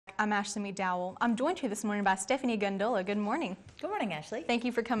I'm Ashley McDowell. I'm joined here this morning by Stephanie Gandulla. Good morning. Good morning, Ashley. Thank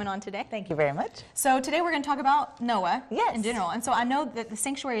you for coming on today. Thank you very much. So today we're going to talk about NOAA Yes. in general. And so I know that the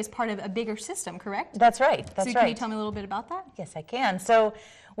sanctuary is part of a bigger system, correct? That's right. That's so right. Can you tell me a little bit about that? Yes, I can. So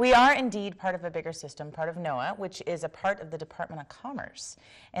we are indeed part of a bigger system, part of NOAA, which is a part of the Department of Commerce.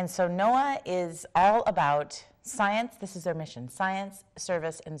 And so NOAA is all about science. This is their mission: science,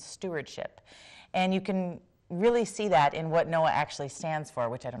 service, and stewardship. And you can really see that in what NOAA actually stands for,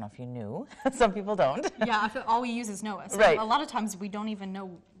 which I don't know if you knew. Some people don't. Yeah, I feel all we use is NOAA. So Right. a lot of times we don't even know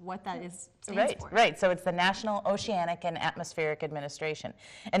what that stands for. Right. So it's the National Oceanic and Atmospheric Administration.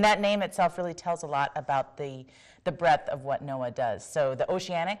 And that name itself really tells a lot about the breadth of what NOAA does. So the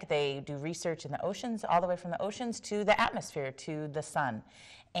oceanic, they do research in the oceans, all the way from the oceans to the atmosphere, to the sun.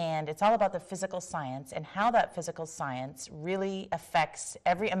 And it's all about the physical science and how that physical science really affects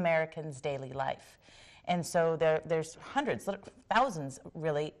every American's daily life. And so there's hundreds, thousands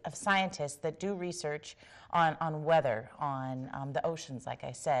really, of scientists that do research on weather, on the oceans, like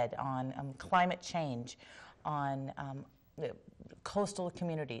I said, on climate change, on coastal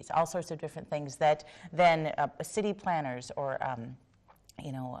communities, all sorts of different things that then city planners or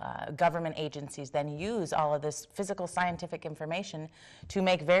government agencies then use all of this physical scientific information to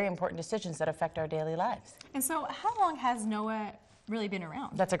make very important decisions that affect our daily lives. And so how long has NOAA really been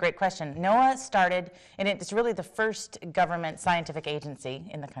around? That's a great question. NOAA started, and it's really the first government scientific agency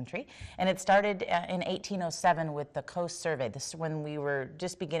in the country, and it started in 1807 with the Coast Survey. This is when we were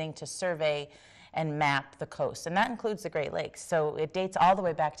just beginning to survey and map the coast, and that includes the Great Lakes. So it dates all the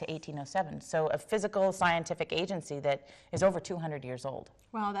way back to 1807. So a physical scientific agency that is over 200 years old.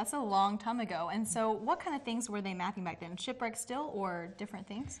 Wow, that's a long time ago. And so what kind of things were they mapping back then? Shipwrecks still, or different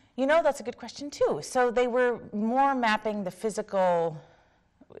things? You know, that's a good question too. So they were more mapping the physical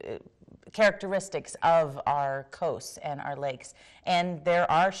characteristics of our coasts and our lakes. And there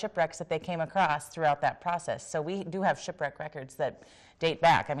are shipwrecks that they came across throughout that process. So we do have shipwreck records that date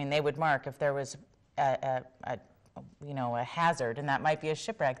back. I mean, they would mark if there was a hazard, and that might be a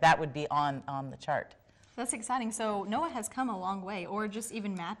shipwreck, that would be on the chart. That's exciting. So NOAA has come a long way, or just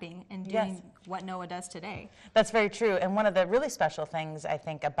even mapping and doing what NOAA does today. That's very true. And one of the really special things, I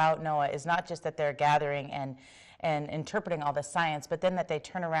think, about NOAA is not just that they're gathering and interpreting all the science, but then that they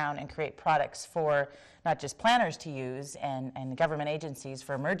turn around and create products for not just planners to use and government agencies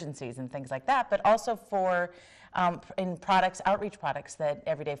for emergencies and things like that, but also for in products, outreach products that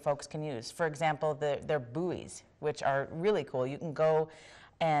everyday folks can use. For example, their buoys, which are really cool. You can go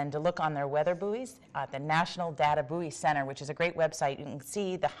and look on their weather buoys at the National Data Buoy Center, which is a great website. You can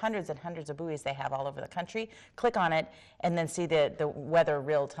see the hundreds and hundreds of buoys they have all over the country. Click on it and then see the weather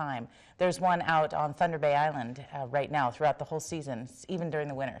real time. There's one out on Thunder Bay Island right now throughout the whole season, even during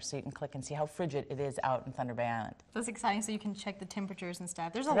the winter. So you can click and see how frigid it is out in Thunder Bay Island. That's exciting, so you can check the temperatures and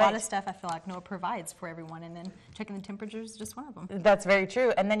stuff. There's a lot of stuff I feel like NOAA provides for everyone, and then checking the temperatures is just one of them. That's very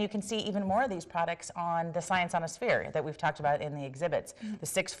true. And then you can see even more of these products on the Science on a Sphere that we've talked about in the exhibits.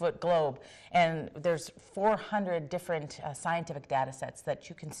 The 6-foot globe, and there's 400 different scientific data sets that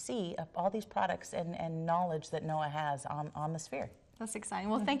you can see of all these products and knowledge that NOAA has on the sphere. That's exciting.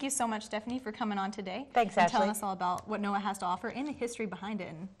 Well, thank you so much, Stephanie, for coming on today. Thanks, and Ashley. telling us all about what NOAA has to offer and the history behind it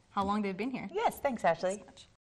and how long they've been here. Yes, thanks, Ashley. Thanks so much.